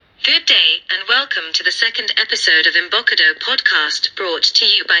Good day, and welcome to the second episode of Imbokodo Podcast, brought to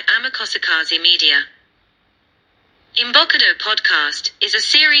you by Imbokodo Media. Imbokodo Podcast is a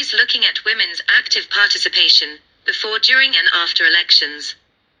series looking at women's active participation before, during, and after elections.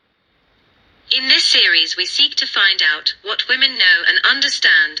 In this series, we seek to find out what women know and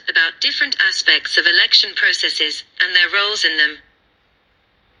understand about different aspects of election processes and their roles in them.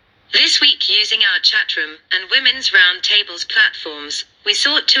 This week, using our chat room and women's roundtables platforms, we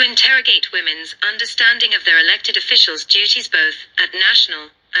sought to interrogate women's understanding of their elected officials' duties both at national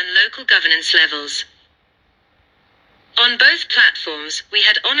and local governance levels. On both platforms, we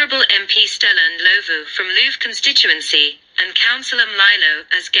had Honourable MP Stella Ndlovu from Louvre constituency and Councillor Mlilo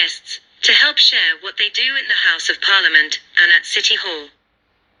as guests to help share what they do in the House of Parliament and at City Hall.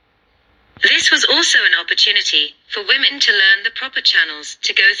 This was also an opportunity for women to learn the proper channels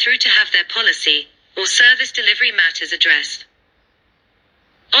to go through to have their policy or service delivery matters addressed.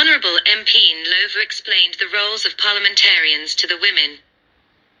 Honourable MP Ndlovu explained the roles of parliamentarians to the women.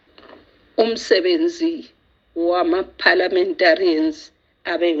 Umsebenzi wama-parliamentarians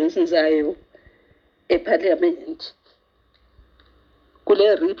abenzayo eParliament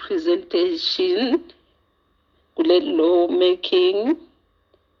kule representation, kule law making,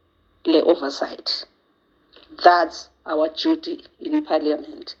 kule oversight. That's our duty in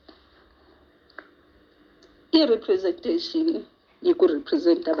Parliament. I-representation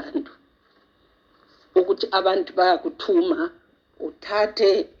ikurepresenta abantu ukuthi abantu bayakuthuma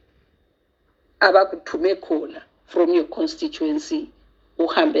uthathe abakuthume khona from your constituency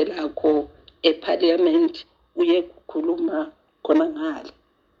uhambe lakho eParliament uye kukhuluma khona ngale.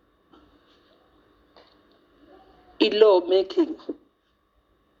 I-law making,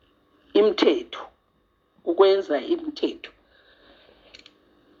 imithetho, ukwenza imithetho.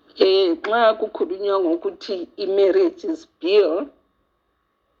 Nxa kukhulunywa ngokuthi i-marriages bill,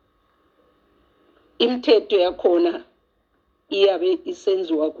 imithetho yakhona iyabe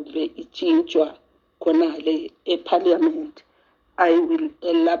isenziwa kumbe itshintshwa khonale eParliament. I will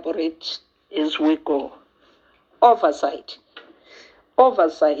elaborate as we go. Oversight.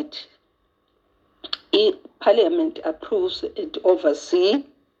 Parliament approves and oversees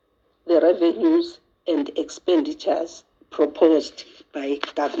the revenues and expenditures proposed by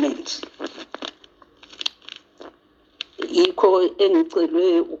government. Yikho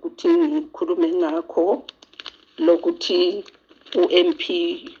engicelwe ukuthi ngikhulume ngakho lokuthi uMP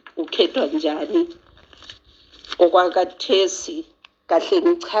ukhethwa njani okwakathesi kahle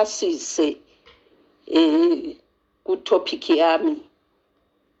ngichasise ku topic yami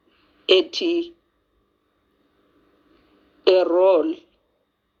ethi a role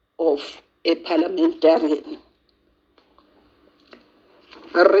of a parliamentarian.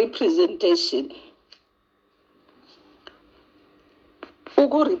 Representation.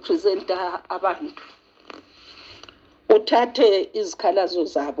 Ukurepresenta abantu. Uthathe izikhalazo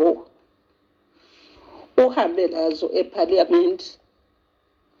zabo uhambe lazo eParliament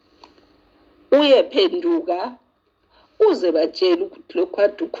uyephenduka uze batshele ukuthi lokhu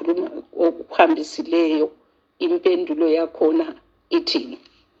kade ukhuluma okuhambisileyo impendulo yakhona ithini.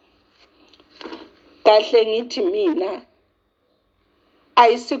 Kahle ngithi mina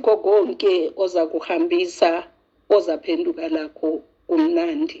ayisikho konke oza kuhambisa ozaphenduka lakho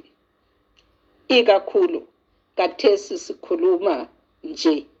umnandi. Ikakhulu kathesi sikhuluma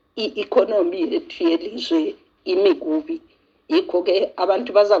nje i-economy yethu yelizwe imikubi. Yikho ke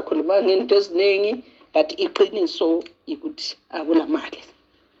abantu bazakhuluma ngento eziningi but iqiniso ukuthi akulamali.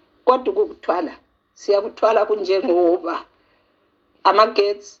 Kodwa ukukuthwala siyakuthwala kunjengoba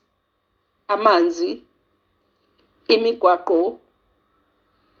amagetsi, amanzi, imigwaqo,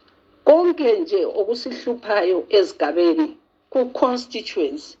 konke nje okusihluphayo ezigabeni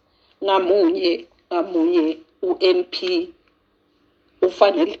ku-constituency ngamunye u-MP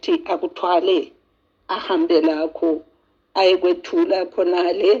ufanele ukuthi akuthwale ahambe lakho ayekwethula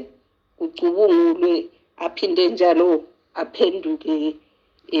khonale kucubungulwe aphinde njalo aphenduke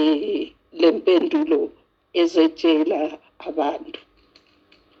lempendulo ezetshela abantu.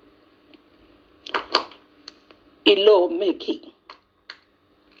 I-law making,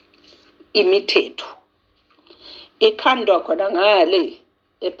 imithetho ikhandwa khona ngale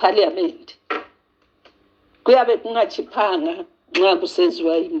eParliament. Kuyabe kungachiphanga nxa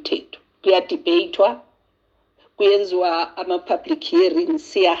kusenziwa imithetho. Kuyadebatwa, kuyenziwa ama-public hearings,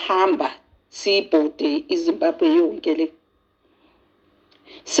 siyahamba siyibhode iZimbabwe yonke le.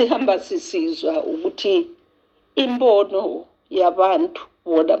 Sihamba sisizwa ukuthi imbono yabantu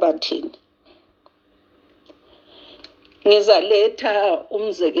bona bathini. Ngizaletha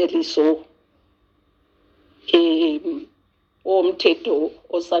umzekeliso omthetho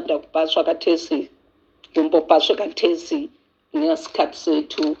osanda kupaswa kathesi umpopaswe kathesi ngesikhathi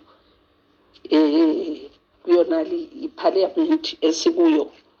sethu kuyonali iparliament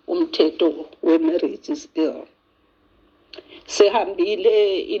esikuyo umthetho we-marriages bill.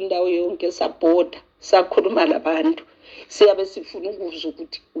 Sihambile indawo yonke sabhoda sakhuluma labantu siyabe sifuna ukuzwa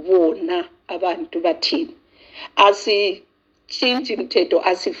ukuthi bona abantu bathini. Asitshintshe imithetho,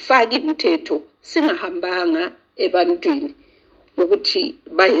 asifaki imithetho singahambanga ebantwini ukuthi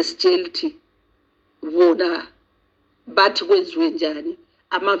bayesitshelthi bona bathi kwenziwe njani,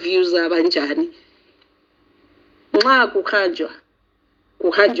 ama-views abanjani. Nxa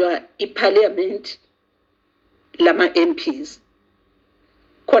kuhanjwa iparliament lama-MPs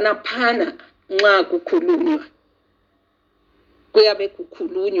khona phana nxa kukhulunywa kuyabe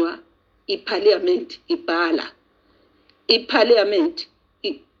kukhulunywa iparliament ibhala. Iparliament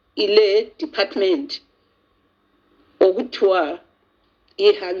ile department okuthiwa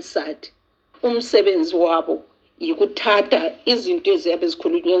i-Hansard. Umsebenzi wabo yikuthatha izinto eziyabe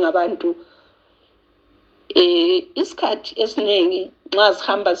zikhulunywe ngabantu. Isikhathi esiningi nxa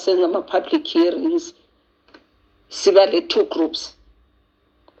sihamba senza ama-public hearings siba le-2 groups.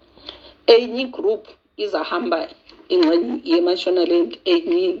 Enye group izahamba ingxenye ye-Mashonaland,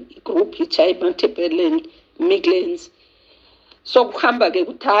 enye group ichaya eMatabeleland, Midlands. So kuhamba-ke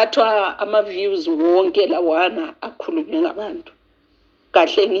kuthathwa ama-views wonke lawana akhulunywe ngabantu.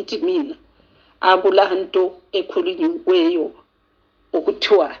 Kahle ngithi mina akulanto ekhulunyiweyo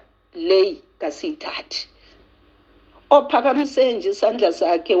okuthiwa leyi kasiyithathi. Ophakamise nje isandla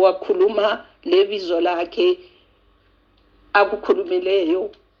sakhe wakhuluma lebizo lakhe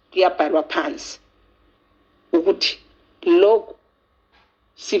akukhulumileyo kuyabhalwa phansi ukuthi lokho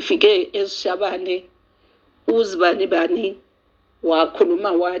sifike esishabane uzibani bani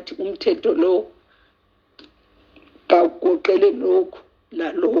wakhuluma wathi umthetho lo kagoqele lokho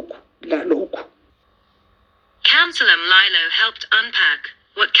la lokho. Councillor Mlilo helped unpack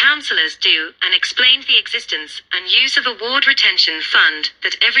what councillors do and explained the existence and use of a ward retention fund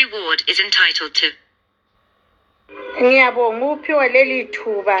that every ward is entitled to. Ngiyabonga uphiwa leli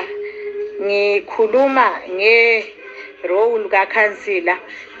thuba ngikhuluma nge-role kakhansila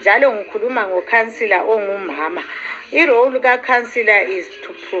njalo ngikhuluma ngokhansila ongumama. I-role kakhansila is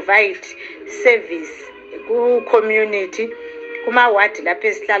to provide service ku-community kuma-ward lapho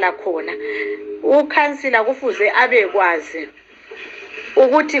esihlala khona. Ukhansila kufuze abekwazi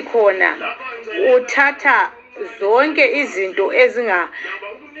ukuthi khona uthatha zonke izinto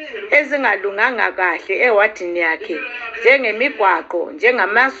ezingalunganga kahle ewadini yakhe, njengemigwaqo,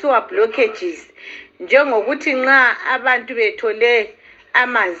 njengama-sewer blockages, njengokuthi nxa abantu bethole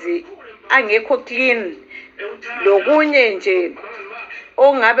amanzi angekho clean, lokunye nje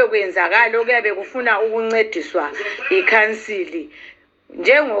ongabe kwenzakala okuyabe kufuna ukuncediswa ikhansili.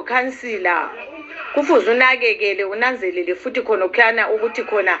 Njengokhansila kufuze unakekele unanzelele futhi khona okhana ukuthi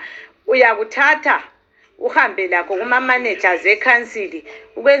khona uyakuthatha uhambe lakho kuma-managers ekhansili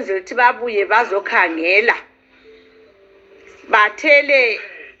ukwenzela ukuthi babuye bazokhangela bathele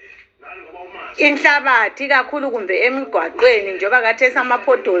inhlabathi kakhulu kumbe emigwaqweni njengoba kathesi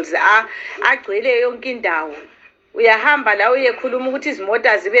ama-potholes agcwele yonke indawo. Uyahamba la uyekhuluma ukuthi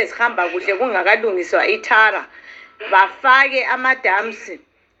izimota zibe zihamba kuhle kungakalungiswa ithara, bafake amadams,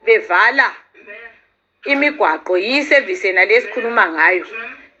 bevala imigwaqo. Yisevisi yena lesikhuluma ngayo,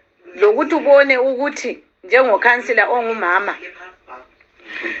 lokuthi ubone ukuthi njengokhansila ongumama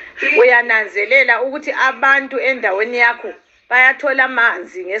uyananzelela ukuthi abantu endaweni yakho bayathola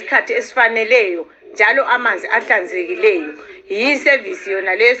amanzi ngesikhathi esifaneleyo njalo amanzi ahlanzekileyo. Yisevisi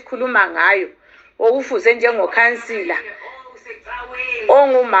yona lesikhuluma ngayo okufuze njengokhansila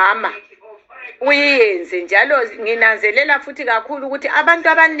ongumama uyiyenze. Njalo nginanzelela futhi kakhulu ukuthi abantu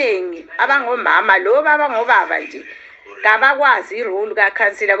abaningi abangomama loba abangobaba nje kabakwazi irole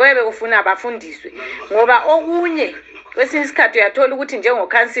kakhansila, kuyabe kufuna bafundiswe. Ngoba okunye kwesinye isikhathi uyathola ukuthi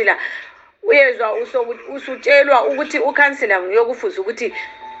njengokhansila uyezwa usutshelwa ukuthi ukhansila nguyokufuza ukuthi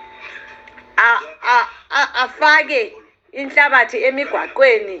afake inhlabathi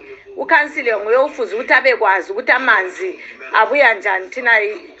emigwaqweni. Ukhansila nguyokufuza ukuthi abekwazi ukuthi amanzi abuya njani. Thina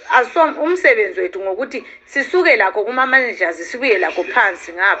umsebenzi wethu ngokuthi sisuke lakho kuma-managers sibuye lakho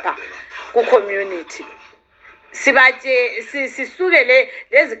phansi ngapha ku-community. Sisuke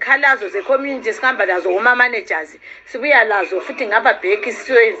lezikhalazo ze-community sihamba lazo kuma-managers sibuya lazo futhi ngapha back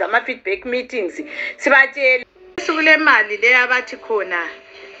siyenza ama-feedback meetings sibatshela. Kule mali le abathi khona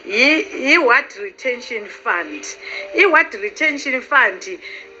yi-ward retention fund. I-ward retention fund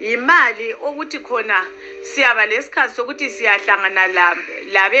imali ukuthi khona siyaba lesikhathi sokuthi siyahlangana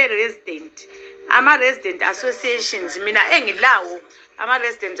labe-resident ama-resident associations mina engilawo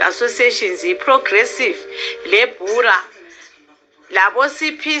ama-resident associations i-progressive lebhura labo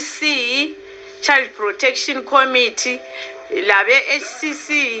CPC Child Protection Committee labe-HCC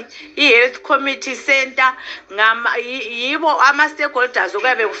i-Health Committee Center yibo ama-stakeholders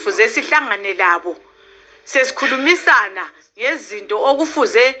okuyabe kufuze sihlangane labo sesikhulumisana ngezinto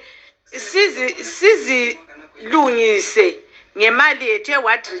okufuze sizilungise ngemali yethu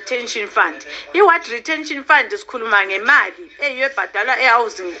e-Ward Retention Fund. I-Ward Retention Fund sikhuluma ngemali eyiyo ebhadalwa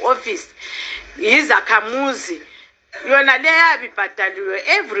e-Housing Office yizakhamuzi yona leyabi bhadaliwe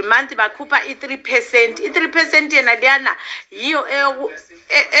every month bakhupha i-3%. I-3% yena leyana yiyo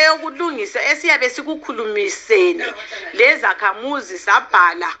eyokulungisa esiyabe sikukhulumiseni lezakhamuzi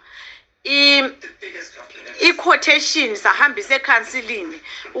sabhala i-quotation sahambise ekhansilini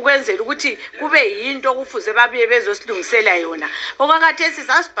ukwenzela ukuthi kube yinto kufuze babuye bezosilungisela yona. Okwakhathesi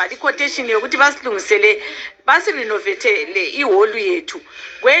sasibhala i-quotation yokuthi basilungisele basirenovetele iholu yethu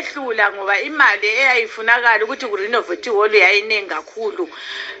kwehlula ngoba imali eyayifunakala ukuthi kurenovate iholu yayinengi kakhulu,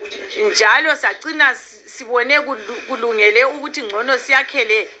 njalo sagcina sibone kulungele ukuthi ngcono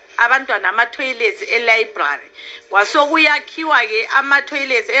siyakhele abantwana ama-toilets e-library. Kwasokuyakhiwa-ke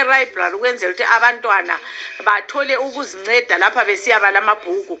ama-toilets e-library ukwenzela ukuthi abantwana bathole ukuzinceda lapha besiyabala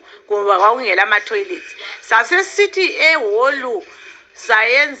amabhuku ngoba kwakungela ama-toilets. Sasesithi eholu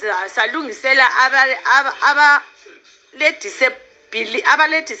sayenza salungisela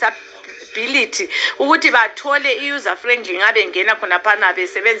abale-disability ukuthi bathole i-user friendly ngabe ngena khonaphana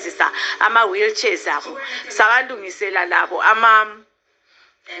besebenzisa ama-wheelchairs abo, sabalungisela labo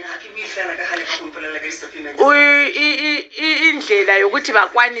indlela yokuthi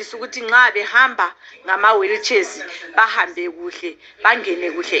bakwanise ukuthi nxa behamba ngama-wheelchairs bahambe kuhle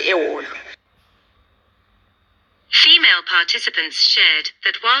bangene kuhle eholo. Female participants shared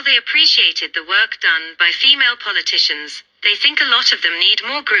that while they appreciated the work done by female politicians, they think a lot of them need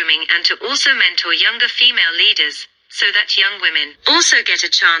more grooming and to also mentor younger female leaders, so that young women also get a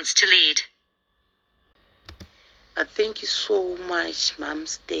chance to lead. Thank you so much, Ma'am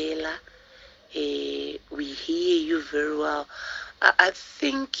Stella. We hear you very well. I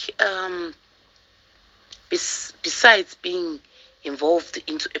think besides being involved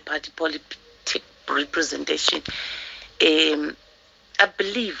into a party politic representation, I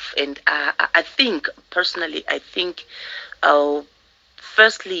believe and I think personally,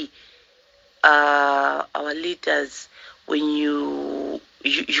 firstly, our leaders, when you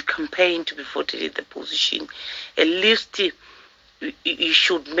campaign to be voted in the position, at least you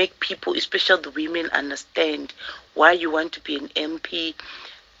should make people, especially the women, understand why you want to be an MP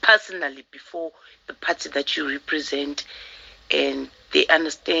personally before the party that you represent, and they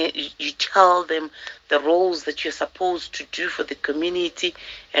understand. You tell them the roles that you're supposed to do for the community,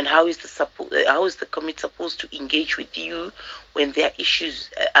 and how is the committee supposed to engage with you when there are issues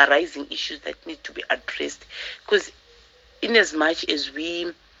arising, issues that need to be addressed. Because in as much as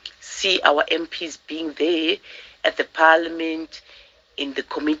we see our MPs being there at the parliament, in the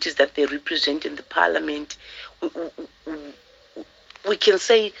committees that they represent in the parliament, we can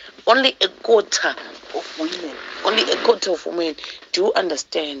say only a quarter of women do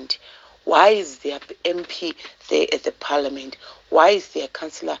understand why is their MP there at the parliament, why is their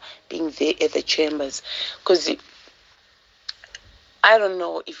councillor being there at the chambers. Because I don't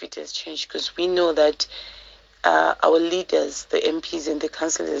know if it has changed, because we know that our leaders, the MPs and the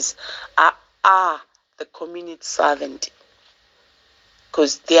councillors, are the community servant,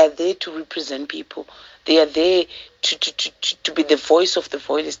 because they are there to represent people. They are there to be the voice of the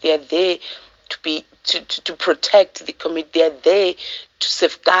voiceless. They are there to protect the community. They are there to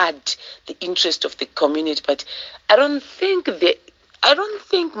safeguard the interest of the community. But I don't think,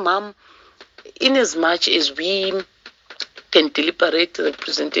 Ma'am, in as much as we can deliberate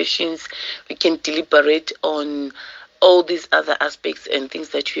representations, we can deliberate on all these other aspects and things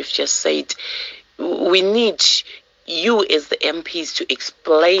that you have just said, we need you as the MPs to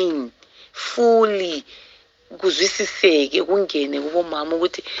explain fully, kuzwisiseke kungene kubomama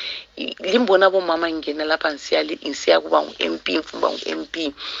ukuthi limbona bomama ngene lapha ngisiya kuba ngu-MP, ngifuna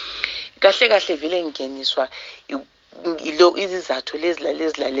ngu-MP kahle kahle vele ngingeniswa ilo izizathu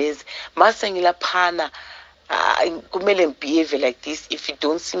lezi mase ngilaphana kumele behave like this. If you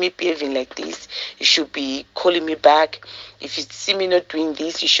don't see me behaving like this, you should be calling me back. If you see me not doing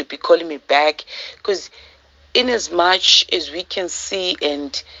this, you should be calling me back. Because in as much as we can see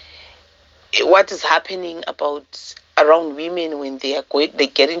and what is happening around women when they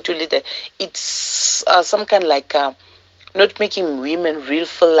get into leader, it's some kind of like not making women real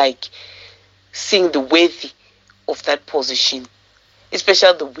feel like seeing the worthy of that position,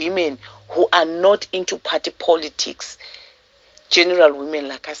 especially the women who are not into party politics. General women,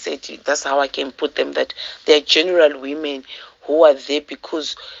 like I said, that's how I can put them, that they are general women who are there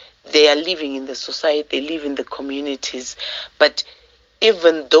because they are living in the society, they live in the communities. But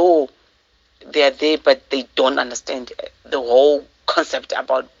even though they are there, but they don't understand the whole concept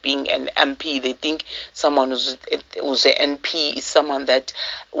about being an MP. They think someone who's an MP is someone that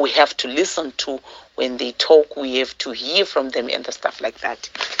we have to listen to when they talk, we have to hear from them and the stuff like that.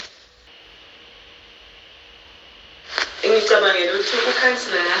 Ngicabangela ukuthi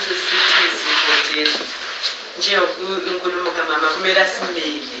ukhansela ngaso sithi izivotela njengonkulumo kamama kumele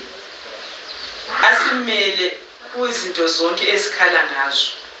asimele kuzinto zonke esikhala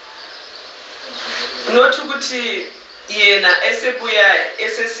ngazo, not ukuthi yena esebuya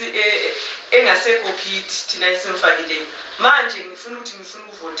engasekophiti thina esimfakileyo. Manje ngifuna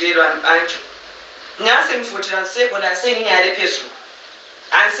ukuvotelwa manje, ngase ngivotela ngiseko la sengingale phezulu,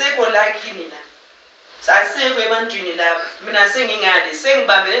 angisekho la kini la, sasekho ebantwini lapha, mina sengingale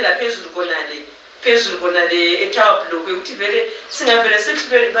sengibambele la phezulu konale etop lokho ukuthi vele singavele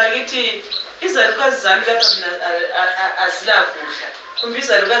sithi bakithi izalukazi zami lapha mina azilakudla, kumbe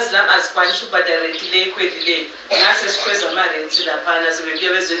izalukazi zami azikwanisa ukubhadala le ikhwelileyo, ngase sikhweza amarenti laphana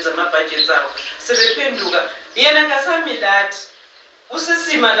sebebuya bezenza amabudgets abo sebephenduka. Yena ngasami lathi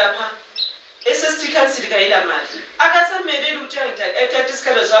usisima lapha esesithi khansili kayila mali akasameleli ukuthi ethatha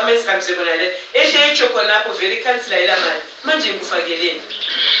isikhalo sami esihambise khona le ehle itsho khonapho vele ikhansila ayila mali. Manje ngikufakeleni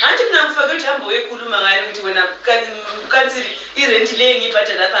anti mina ngifake ukuthi hambe uyekhuluma ngayo ukuthi wena khansili irenti le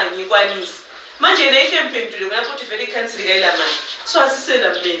ngibhadala lapha ngikwanisi. Manje nehle mphendule ngapha ukuthi vele ikhansili kayila mali, so asisela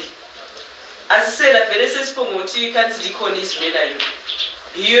mmeli asisela vele sesiphonga ukuthi ikhansili ikhona isimelayo,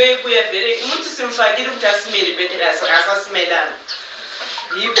 yiyo ekuya vele umuntu simfakile ukuthi asimele bethela asasimelana.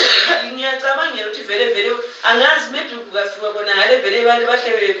 Ngiyacabangela ukuthi vele angazi maybe kungafika kona ngale vele abantu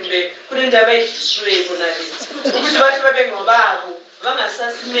bahle kumbe kunendaba eyidlisiwe kona le ukuthi bathi babe ngobabo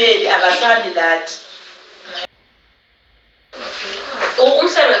bangasasimeli abasami lathi.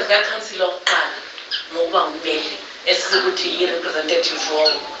 Umsebenzi kakhansila wokuqala ngokuba umbeli esikuthi i-representative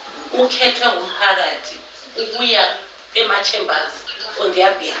role ukhethwa ngumphakathi ukuya ema-chambers on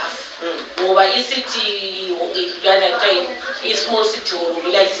their behalf. Ngoba i-city i-small city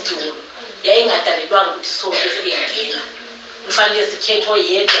hall like city hall yayingadalelwanga ukuthi sonke siyengena, kufanele sikhethwe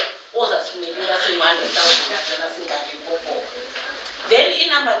yedwa ozasimelela se-100,000 singane popo. Then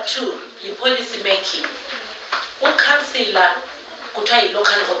i-number 2 yi-policy making. Ukhansila kuthiwa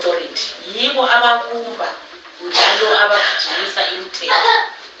yi-local authority, yibo abakumba njalo abagijimisa imithetho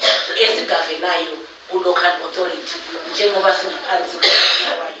esigavelayo ku-local authority njengoba singaphansi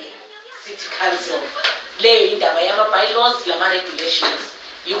city council. Leyo indaba yama-bylaws lama-regulations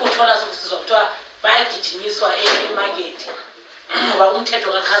yikuthola sokusizwa kuthiwa bayagijinyiswa emakethe ngoba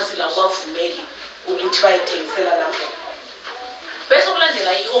umthetho kakhansila kwavumeli ukuthi bayithengisela lapho. Bese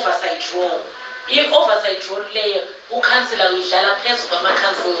kulandela i-oversight role. I-oversight role leyo ukhansila uyidlala phezu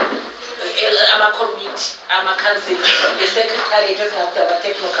kwamakhansila, ama-committee, amakhansila, le-secretariat ezingakuthi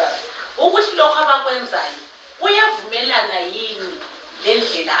ama-technocrats, ukuthi lokho abakwenzayo uyavumelana yini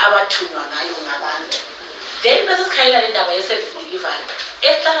lendlela abathunywa ngayo ngabantu. Then bese sikhayela le ndaba ye-service delivery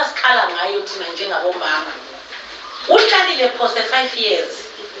esihlala sikhala ngayo thina njengabomama. Uhlalile phose 5 years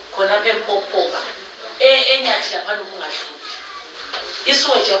khonapha eMpopoba enyathi laphana ukungahluphi,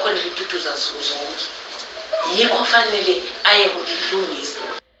 iswethu yakhona litutuza nsuku zonke, yikho fanele aye kulilungisa.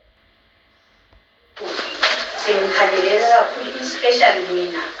 Sengikhangelela kakhulu especially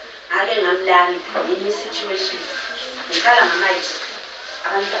mina ake ngamlani yini situation ngikhala ngamayithi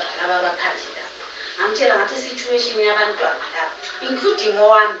abantwana laba abaphathi la ngitshela ngathi situation yabantwana la including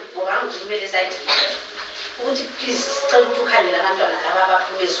owami ngoba ngizimele side ukuthi please cela ukuthi ukhandele abantwana laba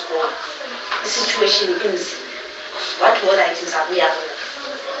abaphuma esikole, situation inzima. What was I ngizabuya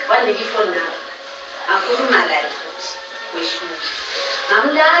wanike ifoni nayo akhuluma la weshuka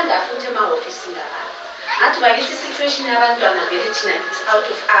ngamlanda futhi emahofisini lapha ngathi bakithi situation yabantwana vele thina it's out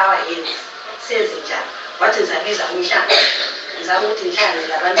of our hands. Senze njani? Wathi ngizabiza umhlanga ngizama ukuthi ngihlangane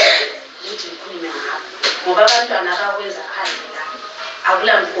labantwana ukuthi ngikhulume ngabo ngoba abantwana abakwenza phandle la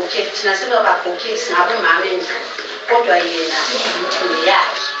akulamkhokhe thina sebabakhokheli singabomama endlini, kodwa yena iyimthume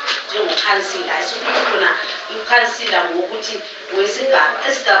yakhe njengokhansila isukuthi khona ikhansila ngokuthi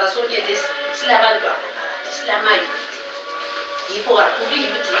esigaba sonke lesi silabantwana silamayuthi. Yikho kakhulu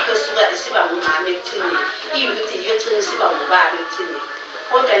iyuthi yikho esuka isiba ngumama ekucineni, iyuthi yikho egcina isiba ngubaba ekucineni.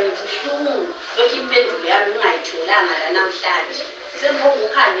 Kodwa ngibuhlungu lokhu impendulo yami ngingayitholanga la namhlanje. Sengibonga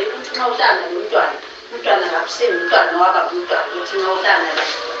ukhanye ukuthi uma uhlanga nomntwana, umntwana akabusengi umntwana waba umntwana, ukuthi uma uhlanga la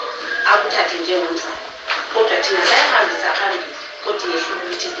akuthathe njengomzali, kodwa thina sayahambisa phambili kodwa yehluka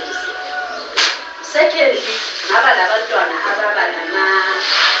ukuthi lezi Secondly, ngaba labantwana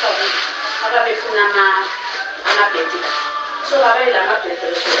ababefuna amabhedi. So babe lamabhedi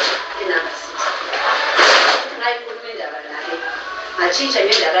inamba 6. Ngayikhuluma indaba nale. Ngatshintsha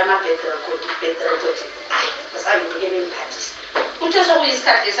ngendaba yamabhedi record. Ayi, ngeke ngiphathise. Uthe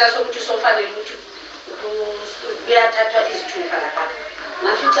sokuyisikhathi esasokuthi sofanele ukuthi kuyathathwa izithupha lapha.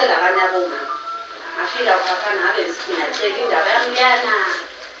 Ngafica labanye abomama. Ngafika uphafana ngabe nginatshela indaba yamyana.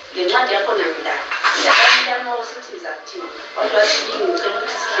 Ngencwadi yakho nangidala. Indaba yamyana usithi zakuthini. Kodwa ngicela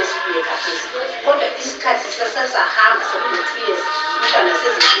ukuthi sihle sibuye kahle. Kodwa isikhathi sasahamba sokuthi 2 years umntwana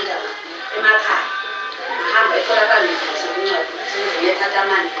sezizinda emakhaya. Ngihamba etholakala ngithi incwadi ukuthi ngiyathatha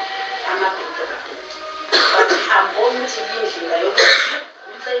amandla amabhodi. Bahamba ukuthi indlela yokuthi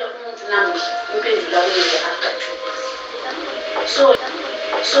ngicela umuntu namuhla impendulo kuyile after 2 years.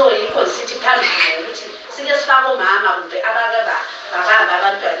 So yikho sithi phambili ukuthi sike sifake omama kumbe abake bahamba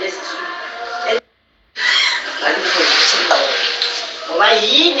abantwana lesizulu. Ngoba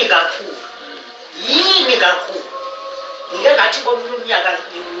yini kakhulu ngike ngathi komunye unyaka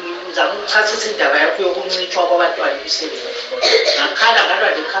ngizama ukuchasisa indaba yakho yokuncitshwa kwabantwana emsebenzini. Ngakhala ngalwa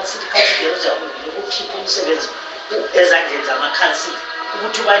nekhansili yenza ukukhipha umsebenzi ezandleni zamakhansili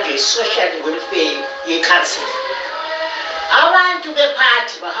ukuthi ubanjwe i-social welfare yekhansili. Abantu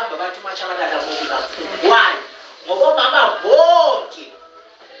bephathi bahamba bathi umatshabalala mubi kakhulu. Why? Ngoba omama bonke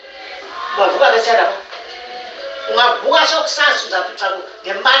bavuka beselapha. Ungavuka sokusasa uzafica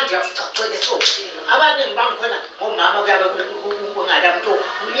ngempande uyafica kugcwele sothina. Abaningi bangikhona ngomama kuyabe kungalamuntu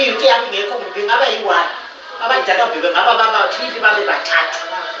into yami ngekho ngingaba yi-1. Abadala bengaba bababili babe bathathu.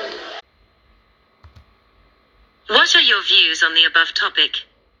 What are your views on the above topic?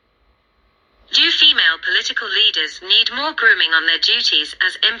 Do female political leaders need more grooming on their duties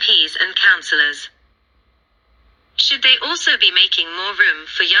as MPs and councillors? Should they also be making more room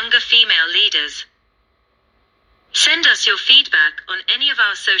for younger female leaders? Send us your feedback on any of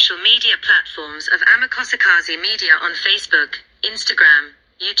our social media platforms of Amakosikazi Media on Facebook, Instagram,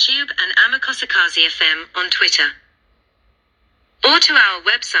 YouTube and Amakosikazi FM on Twitter. Or to our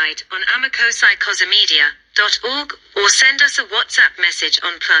website on amakosikazimedia.org or send us a WhatsApp message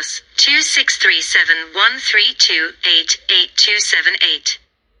on +2637 132 88278.